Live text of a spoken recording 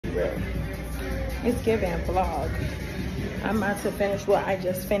real. It's giving vlog. I'm about to finish what I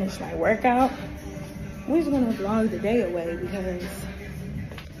just finished my workout. We're just gonna vlog the day away because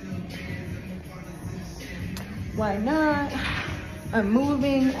why not? I'm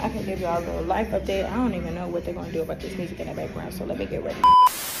moving. I can give y'all a little life update. I don't even know what they're gonna do about this music in the background, so let me get ready.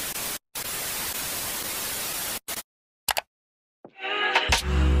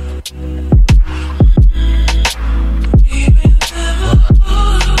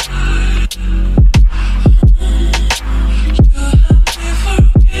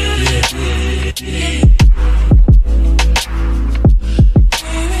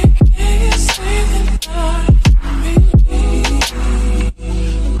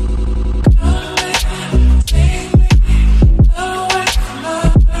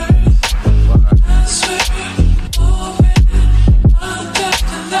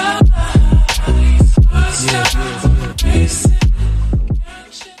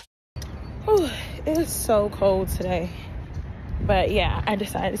 It's so cold today, but yeah, I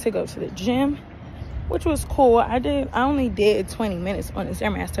decided to go to the gym, which was cool. I only did 20 minutes on the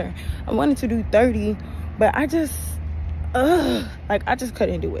Stairmaster. I wanted to do 30, but I just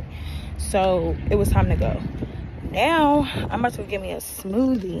couldn't do it, so it was time to go. Now I'm about to get me a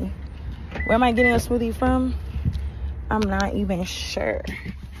smoothie. Where am I getting a smoothie from? I'm not even sure.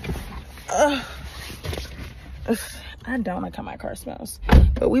 I don't like how my car smells,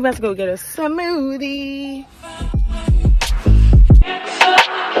 but we about to go get a smoothie.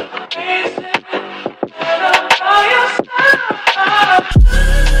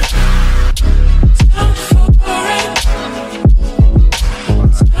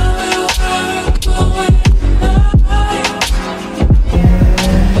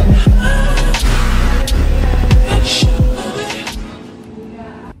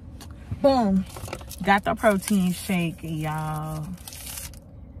 Boom. Got the protein shake, y'all.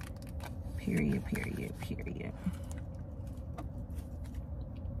 Period.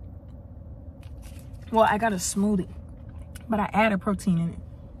 Well, I got a smoothie, but I added protein in it.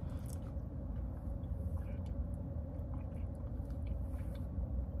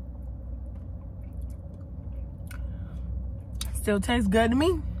 Still tastes good to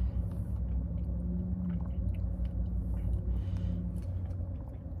me.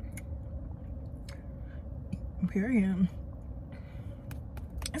 Period.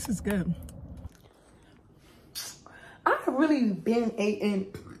 This is good. I've really been eating,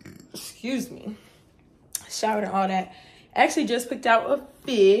 excuse me, showered and all that. Actually just picked out a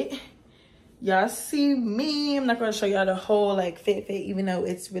fit. Y'all see me. I'm not gonna show y'all the whole like fit, even though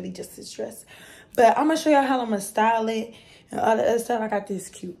it's really just a dress. But I'm gonna show y'all how I'm gonna style it and all the other stuff. I got this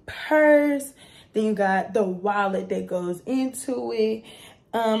cute purse. Then you got the wallet that goes into it.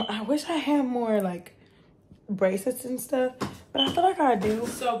 I wish I had more like bracelets and stuff, but I feel like I do.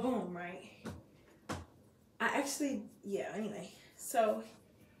 So boom, right? I actually, yeah, anyway. So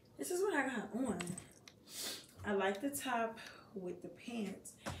this is what I got on. I like the top with the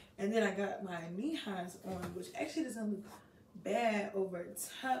pants, and then I got my knee highs on, which actually doesn't look bad over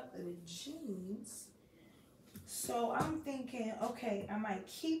top of the jeans. So I'm thinking, okay, I might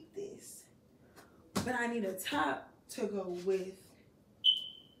keep this, but I need a top to go with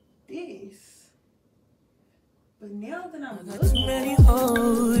this. But now that I'm looking, too many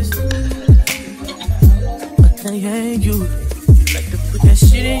hoes, but they ain't you. Like to put that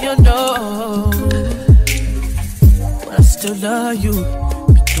shit in your nose, but I still love you.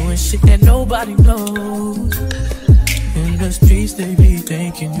 Be doing shit that nobody knows. In the streets they be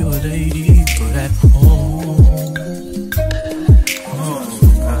thinking you're a lady, but at home,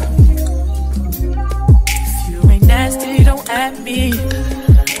 if you ain't nasty, don't at me.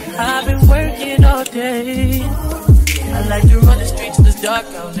 I've been working all day. I like to run the streets till it's dark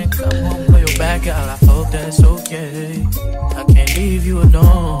out and come home for your back out. I hope that's okay. I can't leave you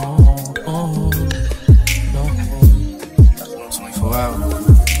alone. No. 24 hours.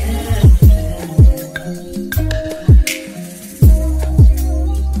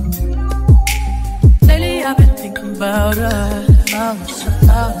 Lately I've been thinking about us.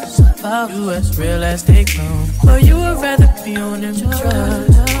 You as real as they come. But you would rather be on them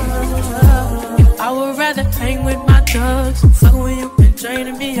drugs. I would rather hang with my thugs. Fuck when you been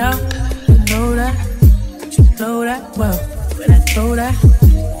draining me out. You know that, you know that well. But I know that.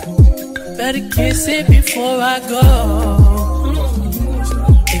 Better kiss it before I go.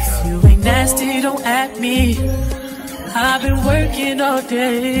 If you ain't nasty, don't at me. I've been working all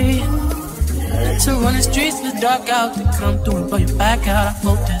day to run the streets in the dark out, to come through and blow your back out. I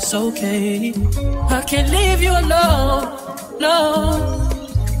hope that's okay. I can't leave you alone. No.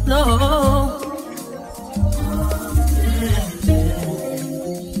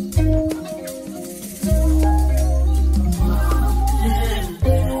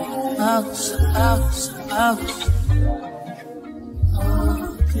 out.